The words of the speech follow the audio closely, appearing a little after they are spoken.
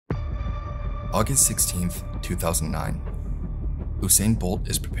August 16th, 2009. Usain Bolt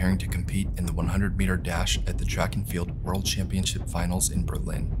is preparing to compete in the 100-meter dash at the Track and Field World Championship Finals in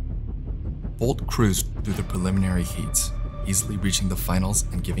Berlin. Bolt cruised through the preliminary heats, easily reaching the finals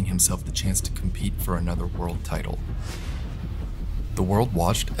and giving himself the chance to compete for another world title. The world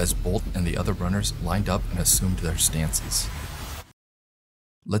watched as Bolt and the other runners lined up and assumed their stances.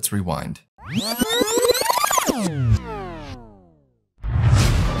 Let's rewind.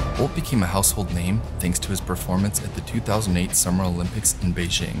 Bolt became a household name thanks to his performance at the 2008 Summer Olympics in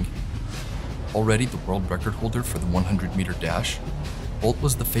Beijing. Already the world record holder for the 100-meter dash, Bolt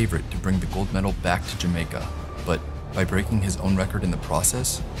was the favorite to bring the gold medal back to Jamaica, but by breaking his own record in the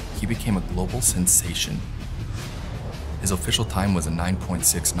process, he became a global sensation. His official time was a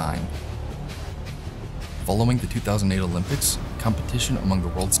 9.69. Following the 2008 Olympics, competition among the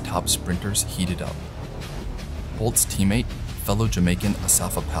world's top sprinters heated up. Bolt's teammate, fellow Jamaican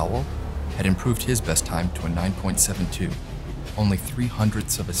Asafa Powell, had improved his best time to a 9.72, only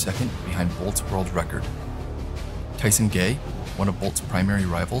 0.03 of a second behind Bolt's world record. Tyson Gay, one of Bolt's primary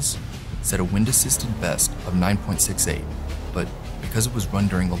rivals, set a wind-assisted best of 9.68, but because it was run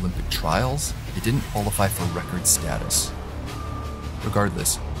during Olympic trials, it didn't qualify for record status.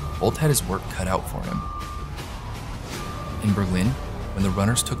 Regardless, Bolt had his work cut out for him. In Berlin, when the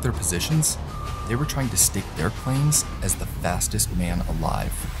runners took their positions, they were trying to stake their claims as the fastest man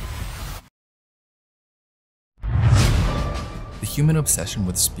alive. The human obsession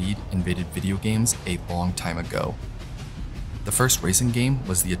with speed invaded video games a long time ago. The first racing game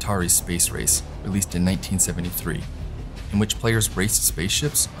was the Atari Space Race, released in 1973, in which players raced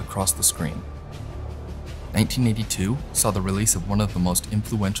spaceships across the screen. 1982 saw the release of one of the most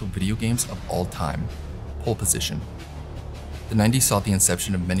influential video games of all time, Pole Position. The 90s saw the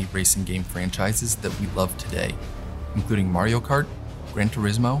inception of many racing game franchises that we love today, including Mario Kart, Gran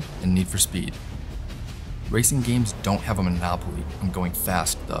Turismo, and Need for Speed. Racing games don't have a monopoly on going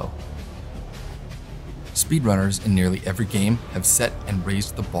fast, though. Speedrunners in nearly every game have set and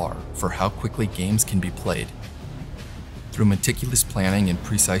raised the bar for how quickly games can be played. Through meticulous planning and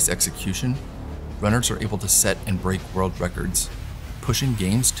precise execution, runners are able to set and break world records, pushing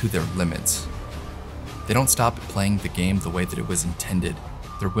games to their limits. They don't stop at playing the game the way that it was intended.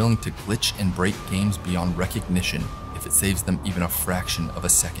 They're willing to glitch and break games beyond recognition if it saves them even a fraction of a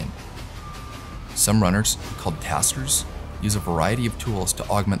second. Some runners, called taskers, use a variety of tools to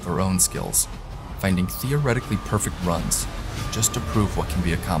augment their own skills, finding theoretically perfect runs just to prove what can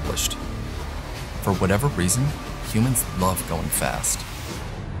be accomplished. For whatever reason, humans love going fast.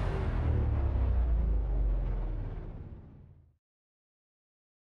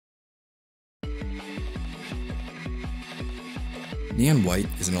 Neon White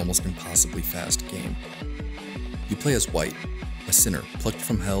is an almost impossibly fast game. You play as White, a sinner plucked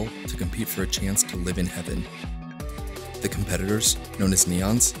from hell to compete for a chance to live in heaven. The competitors, known as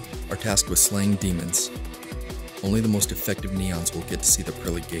Neons, are tasked with slaying demons. Only the most effective Neons will get to see the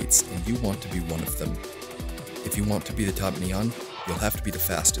pearly gates, and you want to be one of them. If you want to be the top Neon, you'll have to be the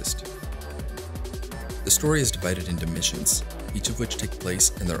fastest. The story is divided into missions, each of which take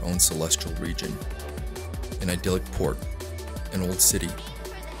place in their own celestial region. An idyllic port, an old city,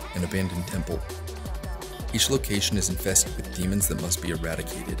 an abandoned temple. Each location is infested with demons that must be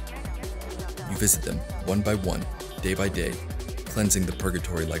eradicated. You visit them one by one, day by day, cleansing the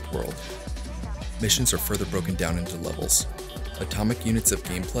purgatory-like world. Missions are further broken down into levels, atomic units of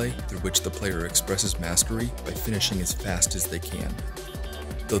gameplay through which the player expresses mastery by finishing as fast as they can.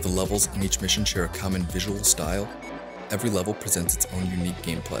 Though the levels in each mission share a common visual style, every level presents its own unique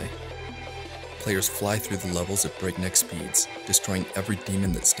gameplay. Players fly through the levels at breakneck speeds, destroying every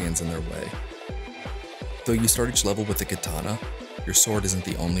demon that stands in their way. Though you start each level with a katana, your sword isn't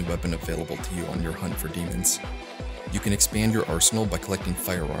the only weapon available to you on your hunt for demons. You can expand your arsenal by collecting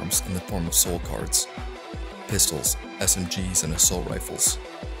firearms in the form of soul cards, pistols, SMGs, and assault rifles.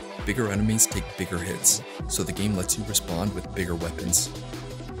 Bigger enemies take bigger hits, so the game lets you respond with bigger weapons.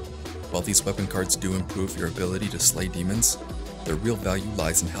 While these weapon cards do improve your ability to slay demons, their real value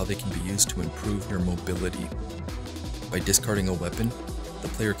lies in how they can be used to improve your mobility. By discarding a weapon, the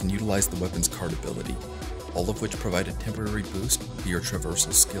player can utilize the weapon's card ability, all of which provide a temporary boost to your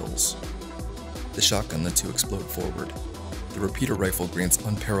traversal skills. The shotgun lets you explode forward, the repeater rifle grants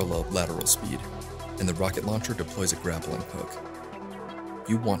unparalleled lateral speed, and the rocket launcher deploys a grappling hook.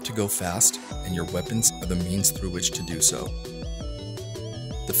 You want to go fast, and your weapons are the means through which to do so.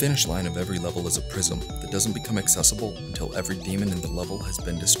 The finish line of every level is a prism that doesn't become accessible until every demon in the level has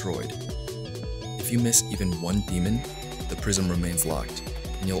been destroyed. If you miss even one demon, the prism remains locked,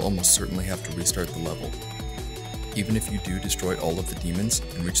 and you'll almost certainly have to restart the level. Even if you do destroy all of the demons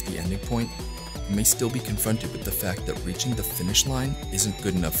and reach the ending point, you may still be confronted with the fact that reaching the finish line isn't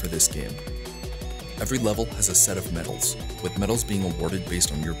good enough for this game. Every level has a set of medals, with medals being awarded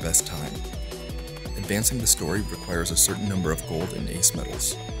based on your best time. Advancing the story requires a certain number of gold and ace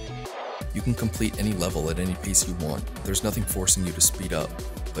medals. You can complete any level at any pace you want, there's nothing forcing you to speed up,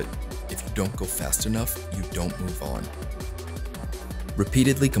 but if you don't go fast enough, you don't move on.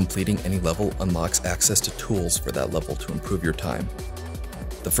 Repeatedly completing any level unlocks access to tools for that level to improve your time.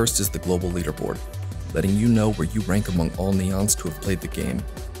 The first is the global leaderboard, letting you know where you rank among all neons to have played the game.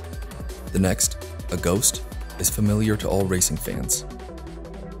 The next, a ghost, is familiar to all racing fans.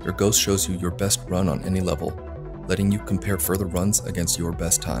 Your ghost shows you your best run on any level, letting you compare further runs against your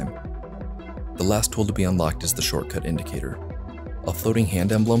best time. The last tool to be unlocked is the shortcut indicator, a floating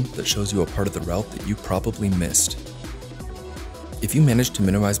hand emblem that shows you a part of the route that you probably missed. If you manage to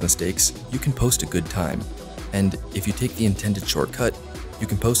minimize mistakes, you can post a good time, and if you take the intended shortcut, you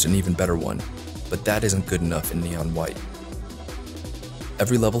can post an even better one, but that isn't good enough in Neon White.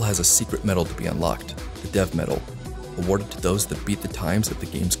 Every level has a secret medal to be unlocked, the Dev Medal, awarded to those that beat the times of the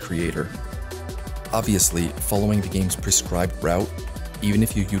game's creator. Obviously, following the game's prescribed route, even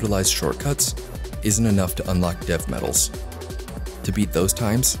if you utilize shortcuts, isn't enough to unlock Dev Medals. To beat those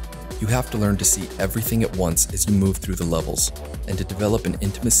times, you have to learn to see everything at once as you move through the levels, and to develop an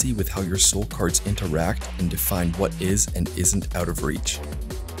intimacy with how your soul cards interact and define what is and isn't out of reach.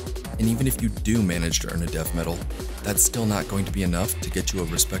 And even if you do manage to earn a Dev Medal, that's still not going to be enough to get you a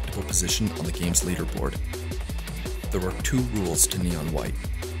respectable position on the game's leaderboard. There are two rules to Neon White.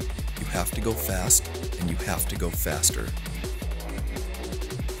 You have to go fast, and you have to go faster.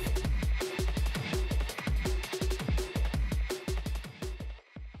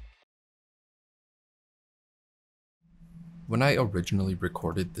 When I originally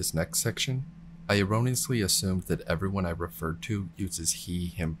recorded this next section, I erroneously assumed that everyone I referred to uses he,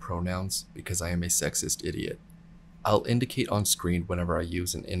 him pronouns because I am a sexist idiot. I'll indicate on screen whenever I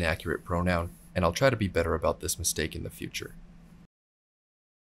use an inaccurate pronoun, and I'll try to be better about this mistake in the future.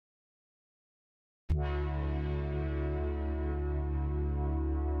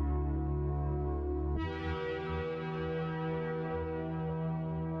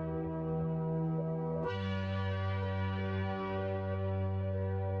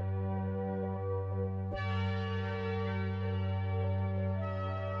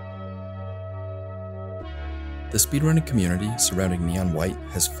 The speedrunning community surrounding Neon White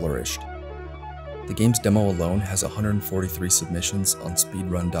has flourished. The game's demo alone has 143 submissions on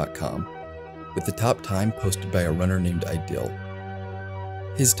speedrun.com, with the top time posted by a runner named Ideal.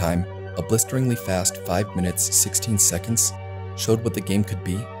 His time, a blisteringly fast 5 minutes 16 seconds, showed what the game could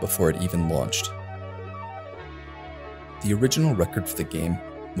be before it even launched. The original record for the game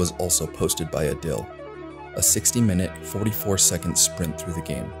was also posted by Ideal, a 60-minute 44-second sprint through the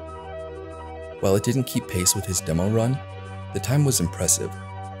game. While it didn't keep pace with his demo run, the time was impressive.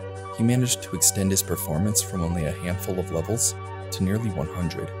 He managed to extend his performance from only a handful of levels to nearly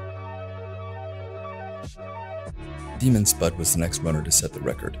 100. Demon Spud was the next runner to set the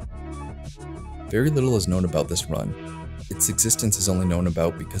record. Very little is known about this run. Its existence is only known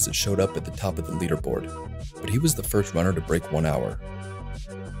about because it showed up at the top of the leaderboard, but he was the first runner to break 1 hour.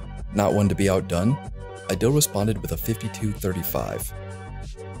 Not one to be outdone, Ideal responded with a 52:35.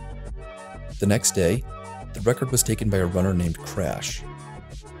 The next day, the record was taken by a runner named Crash.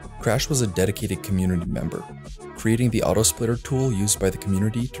 Crash was a dedicated community member, creating the autosplitter tool used by the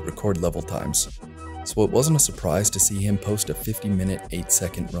community to record level times, so it wasn't a surprise to see him post a 50-minute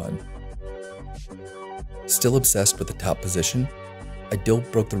 8-second run. Still obsessed with the top position, Ideal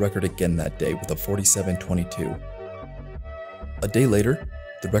broke the record again that day with a 47:22. A day later,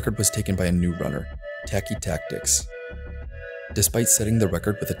 the record was taken by a new runner, Tacky Tactics. Despite setting the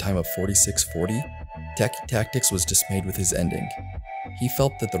record with a time of 46:40, Tacky Tactics was dismayed with his ending. He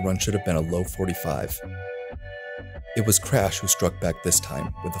felt that the run should have been a low 45. It was Crash who struck back this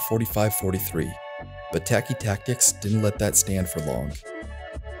time with a 45:43, but Tacky Tactics didn't let that stand for long.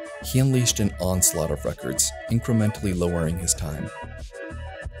 He unleashed an onslaught of records, incrementally lowering his time.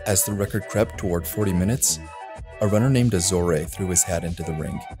 As the record crept toward 40 minutes, a runner named Azore threw his hat into the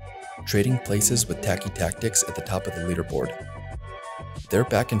ring, trading places with Tacky Tactics at the top of the leaderboard. Their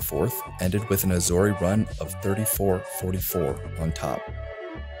back and forth ended with an Azore run of 34:44 on top.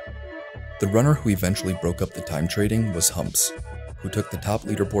 The runner who eventually broke up the time trading was Humps, who took the top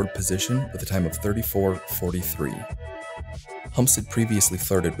leaderboard position with a time of 34:43. Humps had previously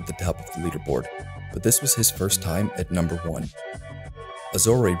flirted with the top of the leaderboard, but this was his first time at number 1.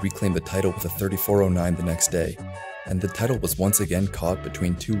 Azore reclaimed the title with a 34:09 the next day, and the title was once again caught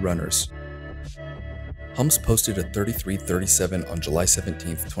between two runners. Humps posted a 33:37 on July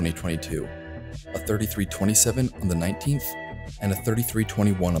 17, 2022, a 33:27 on the 19th, and a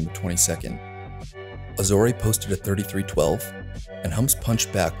 33:21 on the 22nd. Azore posted a 33:12, and Humps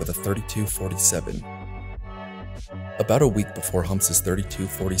punched back with a 32:47. About a week before Humps'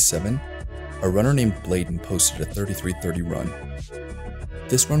 32:47, a runner named Blvd posted a 33:30 run.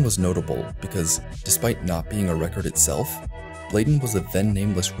 This run was notable because, despite not being a record itself, Blvd was a then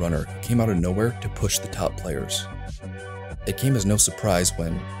nameless runner who came out of nowhere to push the top players. It came as no surprise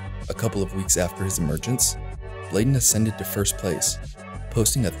when, a couple of weeks after his emergence, Blvd ascended to first place,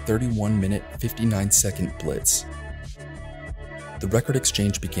 posting a 31-minute 59-second blitz. The record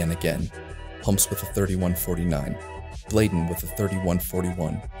exchange began again, Humps with a 31:49, Blvd with a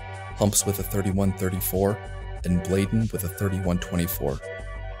 31:41, Humps with a 31:34, and Blvd with a 31:24.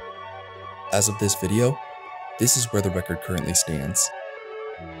 As of this video, this is where the record currently stands.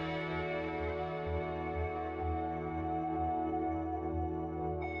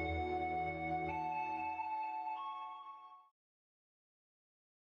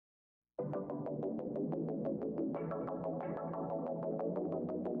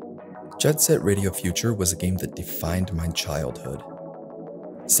 Jet Set Radio Future was a game that defined my childhood.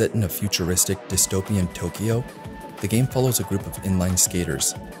 Set in a futuristic, dystopian Tokyo, the game follows a group of inline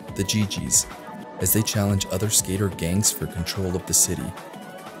skaters, the GGs, as they challenge other skater gangs for control of the city.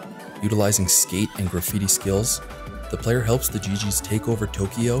 Utilizing skate and graffiti skills, the player helps the GGs take over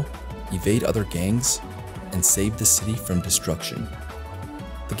Tokyo, evade other gangs, and save the city from destruction.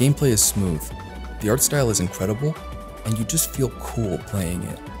 The gameplay is smooth, the art style is incredible, and you just feel cool playing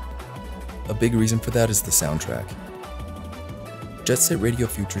it. A big reason for that is the soundtrack. Jet Set Radio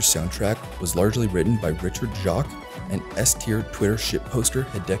Future's soundtrack was largely written by Richard Jacques and S-tier Twitter shitposter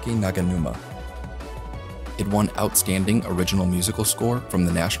Hideki Naganuma. It won Outstanding Original Musical Score from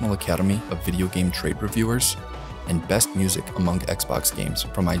the National Academy of Video Game Trade Reviewers and Best Music Among Xbox Games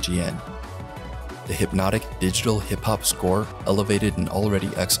from IGN. The hypnotic digital hip-hop score elevated an already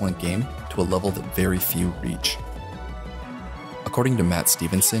excellent game to a level that very few reach. According to Matt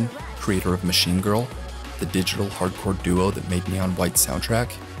Stevenson, creator of Machine Girl, the digital hardcore duo that made Neon White's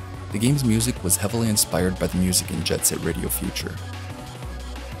soundtrack, the game's music was heavily inspired by the music in Jet Set Radio Future.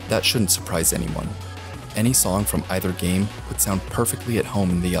 That shouldn't surprise anyone. Any song from either game would sound perfectly at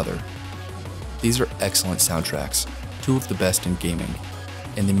home in the other. These are excellent soundtracks, two of the best in gaming,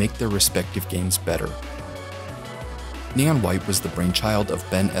 and they make their respective games better. Neon White was the brainchild of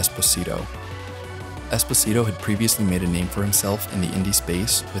Ben Esposito. Esposito had previously made a name for himself in the indie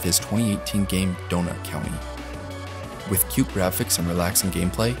space with his 2018 game Donut County. With cute graphics and relaxing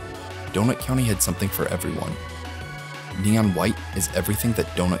gameplay, Donut County had something for everyone. Neon White is everything that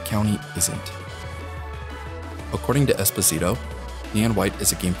Donut County isn't. According to Esposito, Neon White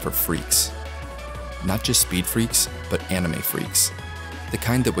is a game for freaks. Not just speed freaks, but anime freaks. The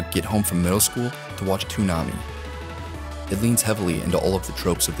kind that would get home from middle school to watch Toonami. It leans heavily into all of the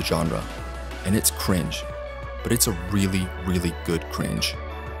tropes of the genre, and it's cringe, but it's a really, really good cringe,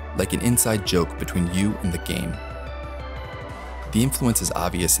 like an inside joke between you and the game. The influence is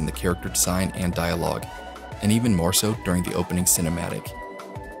obvious in the character design and dialogue, and even more so during the opening cinematic.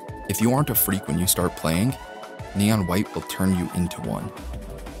 If you aren't a freak when you start playing, Neon White will turn you into one.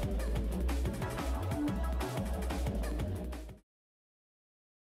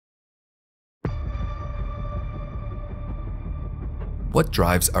 What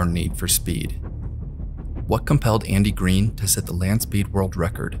drives our need for speed? What compelled Andy Green to set the land speed world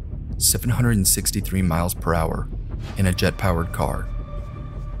record, 763 miles per hour, in a jet-powered car?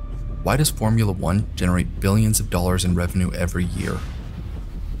 Why does Formula One generate billions of dollars in revenue every year?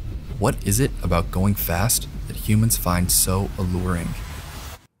 What is it about going fast that humans find so alluring?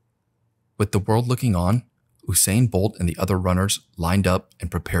 With the world looking on, Usain Bolt and the other runners lined up and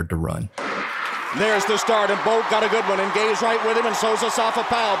prepared to run. There's the start, and Bolt got a good one, and Gay's right with him, and so's Asafa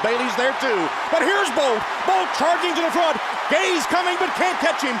Powell. Bailey's there too, but here's Bolt. Bolt charging to the front. Gay's coming, but can't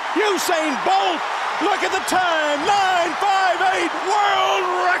catch him. Usain Bolt, look at the time, 9:58, world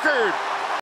record.